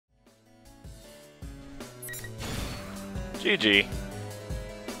GG.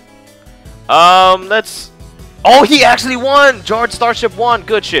 Let's. Oh, he actually won. Jar Starship won.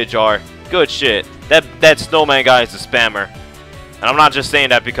 Good shit, Jar. Good shit. That snowman guy is a spammer, and I'm not just saying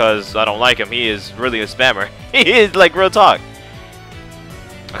that because I don't like him. He is really a spammer. He is, like, real talk.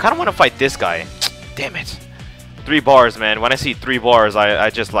 I kind of want to fight this guy. Damn it. 3 bars, man. When I see 3 bars, I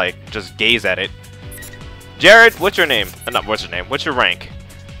just gaze at it. Jared, what's your name? Not what's your name. What's your rank?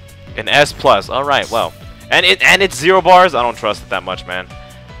 An S+. All right, well. And it's 0 bars. I don't trust it that much, man.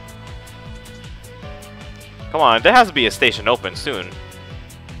 Come on, there has to be a station open soon.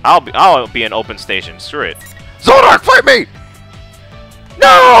 I'll be an open station. Screw it. Zoldark, fight me!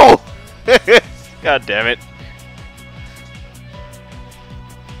 No! God damn it.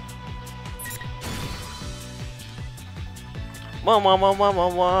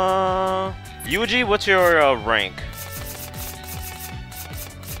 Yuji, what's your rank?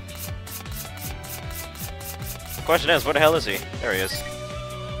 Question is, where the hell is he? There he is.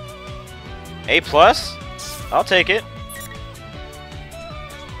 A+? I'll take it.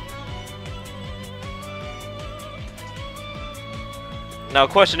 Now,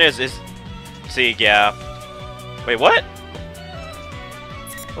 question is see, yeah. Wait, what?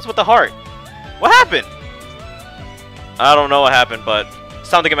 What's with the heart? What happened? I don't know what happened, but it's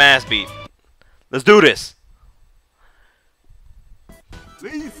time to get my ass beat. Let's do this.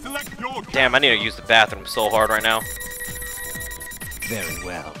 Damn, I need to use the bathroom so hard right now. Very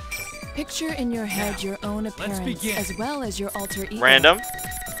well. Picture in your head your own appearance as well as your alter ego. Random.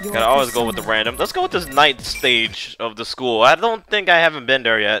 Gotta always go with the random. Let's go with this ninth stage of the school. I don't think I haven't been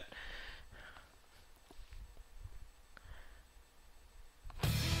there yet.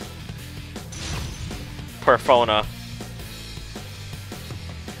 Persona.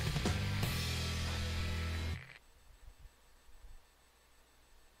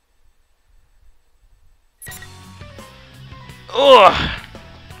 Ugh.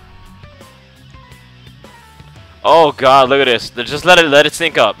 Oh god, look at this. Just let it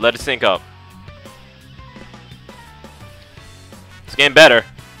sync up. Let it sync up. It's getting better.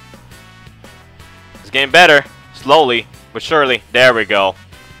 It's getting better. Slowly, but surely. There we go.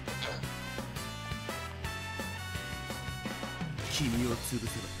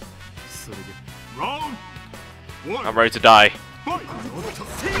 I'm ready to die.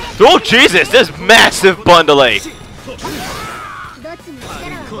 Oh Jesus, this massive bundle A.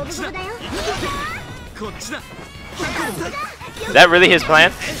 Is that really his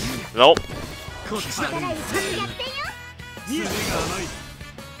plan? Nope.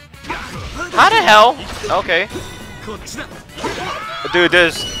 How the hell? Okay. Dude,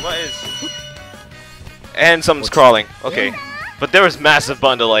 what is... And something's crawling. Okay. But there was massive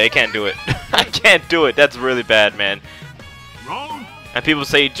bundle A. I can't do it. I can't do it. That's really bad, man. And people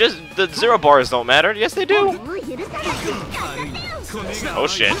say, just the 0 bars don't matter. Yes, they do. Oh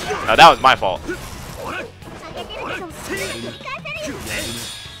shit. Now that was my fault.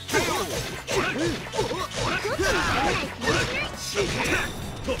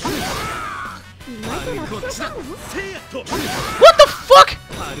 What the fuck?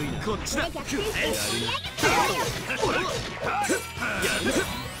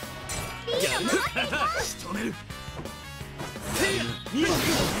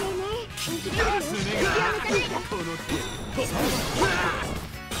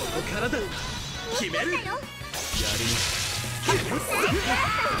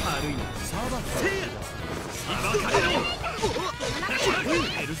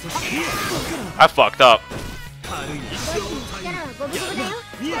 I fucked up.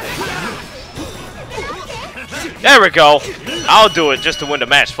 There we go. I'll do it just to win the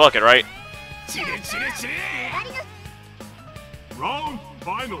match. Fuck it, right? Round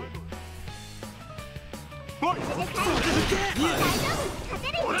final.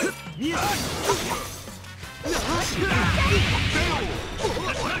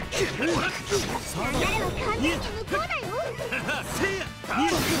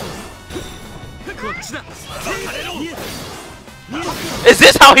 Is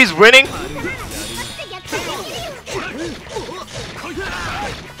this how he's winning?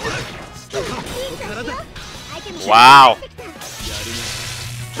 Wow.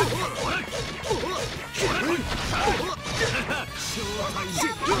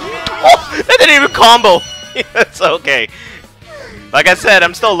 Oh, that didn't even combo. It's okay. Like I said,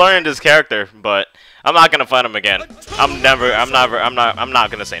 I'm still learning this character, but I'm not gonna fight him again. I'm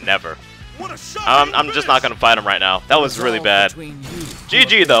not gonna say never. I'm just not gonna fight him right now. That was really bad.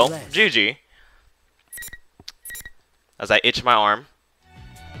 GG though. GG. As I itch my arm.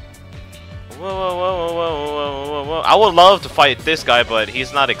 Whoa, whoa, whoa, whoa, whoa, whoa, whoa. I would love to fight this guy, but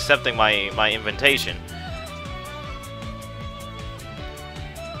he's not accepting my invitation.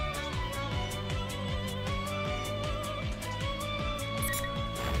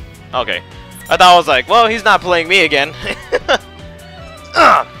 Okay. I thought I was like, well, he's not playing me again.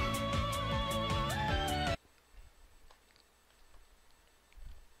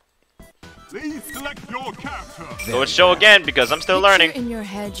 Please select your character. So let's show again because I'm still learning. Picture in your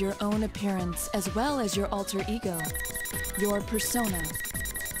head your own appearance as well as your alter ego, your persona.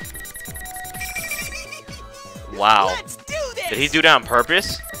 Wow. Did he do that on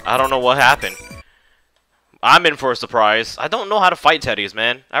purpose? I don't know what happened. I'm in for a surprise. I don't know how to fight Teddys,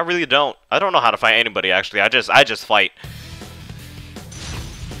 man. I really don't. I don't know how to fight anybody, actually. I just fight.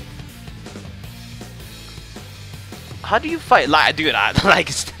 How do you fight? Like, dude, like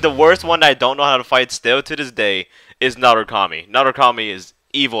the worst one I don't know how to fight still to this day is Narukami. Narukami is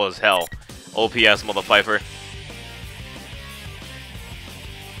evil as hell. OPS motherfucker.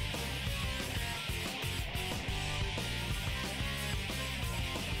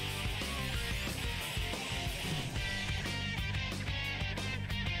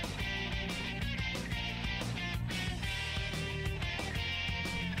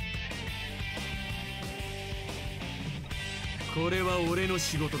 これは俺の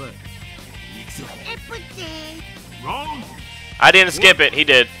仕事だ。行くぞ。Round. I didn't skip it. He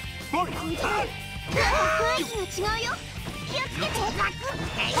did. Fight.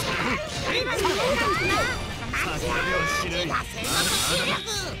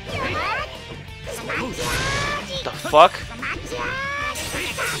 The fuck?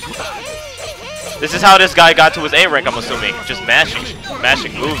 This is how this guy got to his A rank, I'm assuming. Just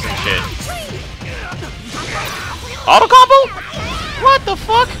mashing moves and shit. Auto combo? What the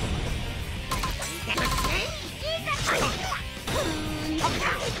fuck?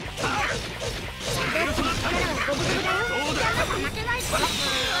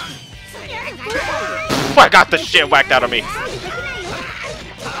 I got the shit whacked out of me.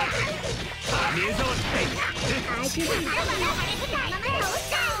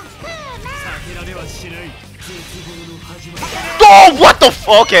 Oh, what the f—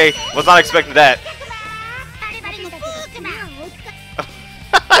 okay, was not expecting that.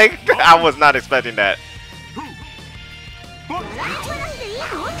 I was not expecting that.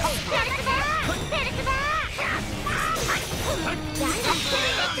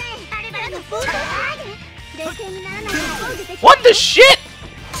 What the shit?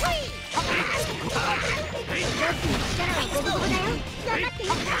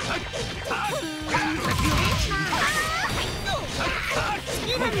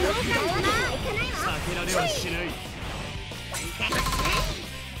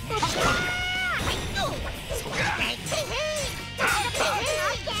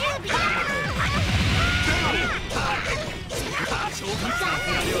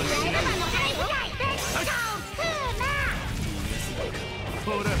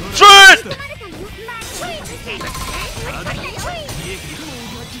 Shit!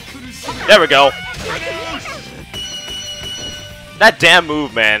 There we go. That damn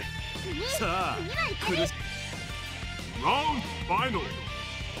move, man. Round final.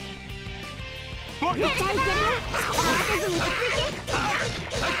 Fight.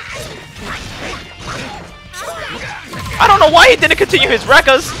 I don't know why he didn't continue his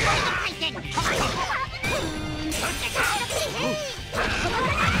records.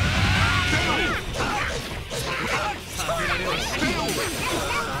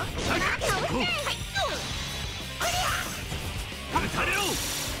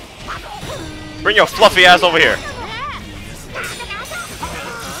 Bring your fluffy ass over here.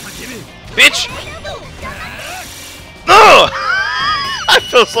 Bitch! Ugh! I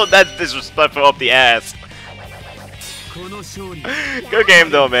feel so that disrespectful up the ass. Good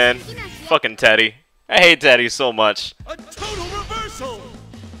game though, man. Fucking Teddy. I hate Teddy so much. A total reversal.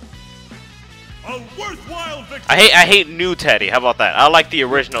 A worthwhile victory. I hate new Teddy. How about that? I like the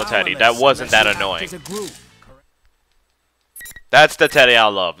original Teddy. That wasn't that annoying. That's the Teddy I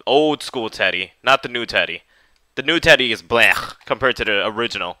love. Old school Teddy, not the new Teddy. The new Teddy is blech compared to the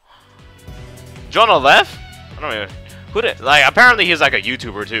original. Jonah left? I don't even. Who did? Like, apparently he's like a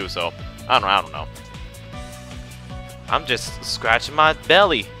YouTuber too. So I don't know. I'm just scratching my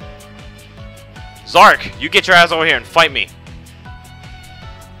belly. Zark, you get your ass over here and fight me.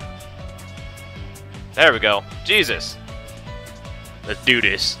 There we go. Jesus. Let's do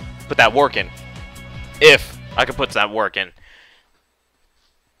this. Put that work in. If I can put that work in.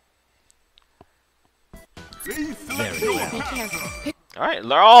 Very well. Alright.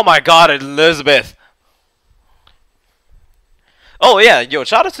 Oh my god, Elizabeth. Oh yeah, yo,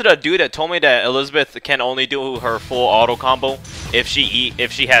 shout out to the dude that told me that Elizabeth can only do her full auto combo if she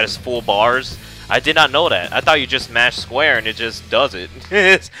has full bars. I did not know that. I thought you just mash square and it just does it.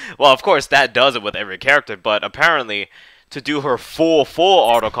 Well, of course that does it with every character, but apparently to do her full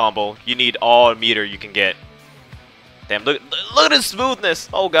auto combo, you need all meter you can get. Damn, look at the smoothness.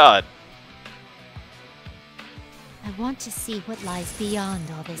 Oh god. I want to see what lies beyond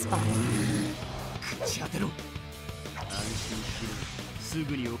all this fire.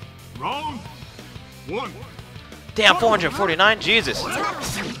 Round 1. Damn, 449. Jesus.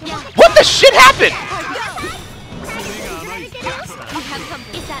 What the shit happened?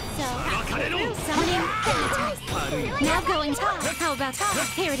 Is that so? Summoning hypnotize. Now going top. How about top?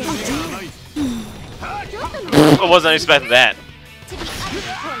 Here it is. I wasn't expecting that. To be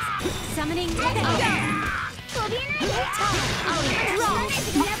poison. Summoning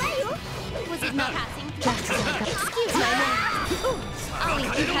was it not passing? Excuse my name. Ollie, you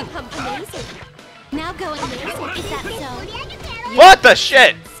have come amazing. Now going laser. Is that so? What the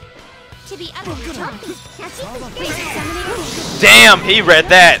shit? To be up to top. Please summoning. Damn, he read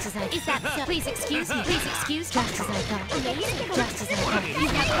that. Is that so? Please excuse me. Please excuse me. Just as I thought. Just as I thought. You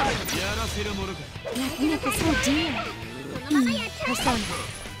have magnificent dear. Persona.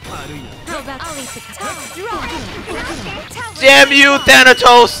 How about Ollie the top? Damn you,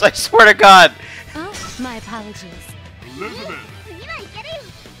 Thanatos! I swear to God. Oh, my apologies. Elizabeth.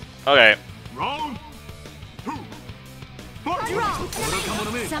 Okay. Round 2. Fight.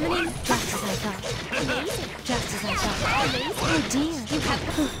 Summoning just as I thought. Just as I thought. Oh dear. You have.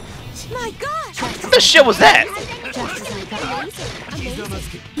 My gosh! What the shit was that? Just as I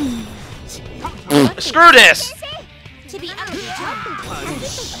thought. Screw this! To be up.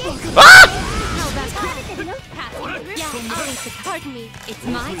 Ah! How about yeah, pardon me. It's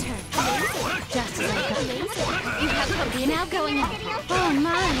my turn. Just as I thought. You have come. Now going up. Oh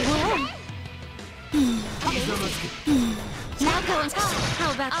my word. Now going top.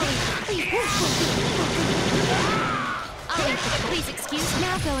 How about please excuse me.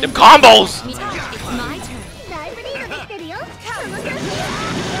 Now going Them combos! It's my turn.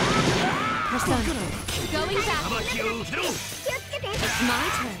 Persona. Going back. It's my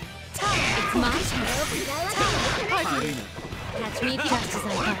turn. It's my turn. Pardon me. Catch me just as I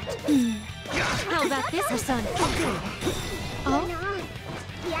thought. How about this, Persona? Oh?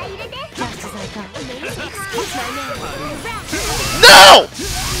 Just as I thought. Excuse my name. No!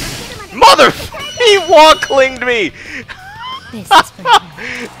 Mother! He wall-clinged me! This is for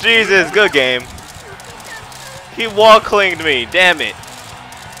you. Jesus, good game. He wall-clinged me, damn it.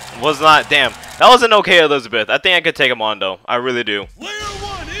 Was not, damn. That was an okay Elizabeth. I think I could take him on though. I really do. Player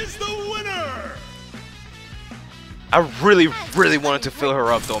 1 is the winner! I really wanted to fill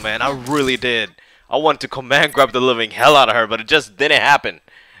her up though, man. I really did. I wanted to command grab the living hell out of her, but it just didn't happen.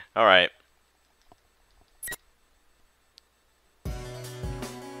 Alright.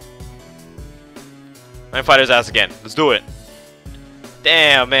 Let me fight his ass again. Let's do it.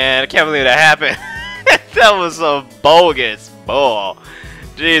 Damn, man. I can't believe that happened. That was so bogus bull.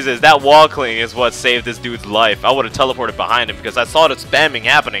 Jesus, that wall cling is what saved this dude's life. I would have teleported behind him because I saw the spamming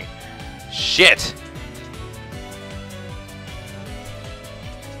happening. Shit.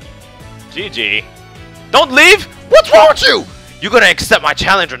 GG. Don't leave! What's wrong with you? You gonna accept my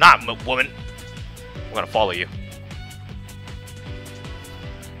challenge or not, woman? I'm gonna follow you.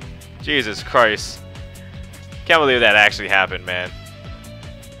 Jesus Christ. Can't believe that actually happened, man.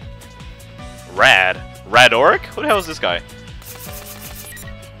 Radoric? Who the hell is this guy?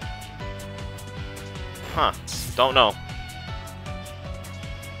 Huh. Don't know.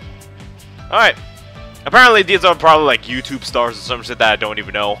 Alright. Apparently these are probably like YouTube stars or some shit that I don't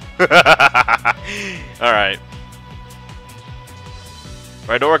even know. Alright.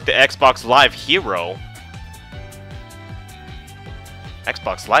 Radoric, the Xbox Live hero.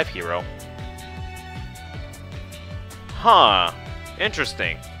 Xbox Live hero? Huh.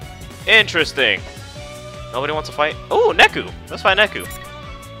 Interesting. Interesting. Nobody wants to fight? Oh, Neku. Let's fight Neku.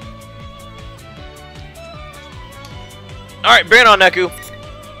 Alright, bring it on, Neku.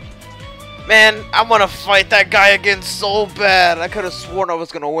 Man, I want to fight that guy again so bad. I could have sworn I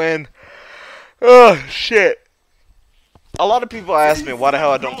was going to win. Oh, shit. A lot of people ask me why the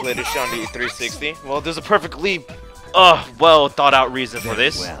hell I don't play this shit on the 360. Well, there's a perfectly well thought out reason for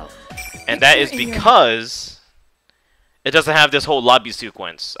this. And that is because it doesn't have this whole lobby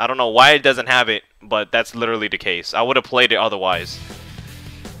sequence. I don't know why it doesn't have it, but that's literally the case. I would have played it otherwise.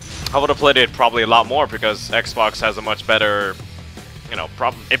 I would have played it probably a lot more because Xbox has a much better, you know,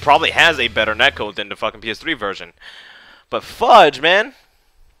 it probably has a better netcode than the fucking PS3 version. But fudge, man.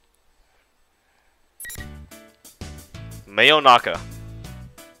 Mayonaka.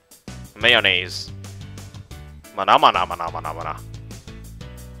 Mayonnaise. Mana mana mana mana mana.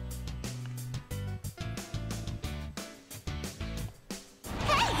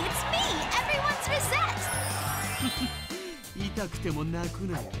 Hey, it's me! Everyone's reset! たくても泣く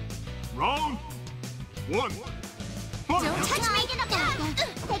なよ。 Round 1. Fight! Don't touch me! Check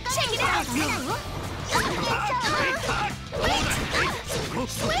it out!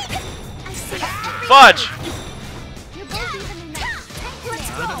 I see it! Fudge! You're both even in that.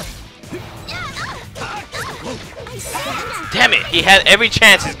 Let's go! I see it! Damn it! He had every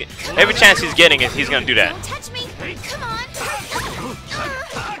chance he's getting is he's gonna do that. Don't touch me! Come on!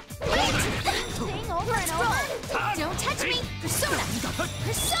 Thing over and over! Don't touch me! Persona!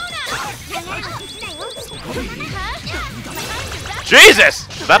 Persona! Jesus!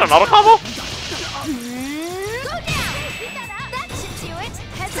 Is that an auto combo? Go down! That should do it!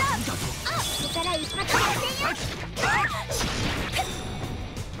 Heads up!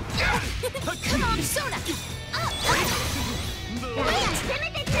 Come on, Persona!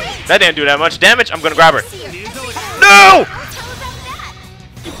 That didn't do that much damage. I'm gonna grab her. See her. No! Tell about that!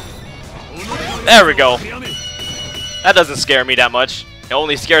 There we go. That doesn't scare me that much. It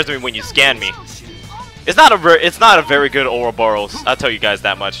only scares me when you scan me. It's not a very good Ouroboros. I'll tell you guys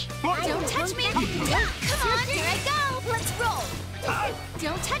that much. Don't touch me! Come on, here I go! Let's roll!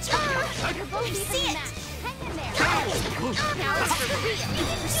 Don't touch me! I see it! Hang in there! Now it's for real!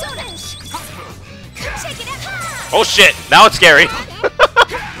 Persona! Check it out! Oh shit! Now it's scary.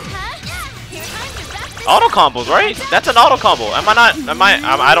 Auto combos, right? That's an auto combo. Am I not?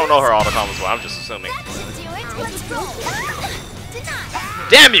 I don't know her auto combos, but I'm just assuming. That should do it! Let's roll! Deny!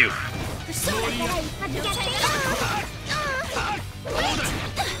 Damn you! Persona!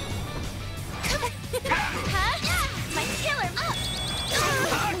 My killer!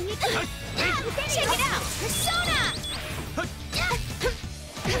 Check it out! Persona!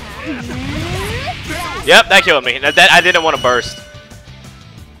 Yep, that killed me. I didn't want to burst.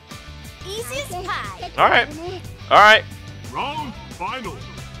 Easy as pie! Alright. Alright. Round final.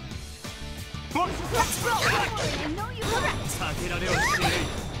 Fight! Let's roll! I know you were right! 避けられはしない。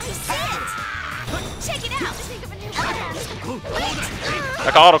 I see it! Check it out! Think of a new plan!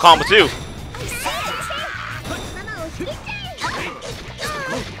 Like an auto combo too. I see it!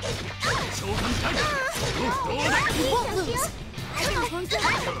 You won't lose!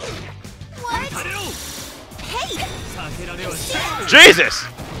 What? れろ。 Hey! 避けられはしない。 Jesus!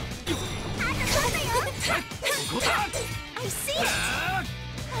 I see it!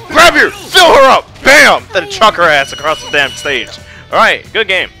 Grab her! Fill her up! Bam! Then chuck her ass across the damn stage. Alright, good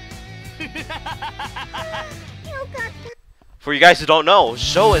game. For you guys who don't know,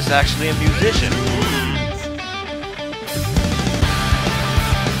 Sho is actually a musician.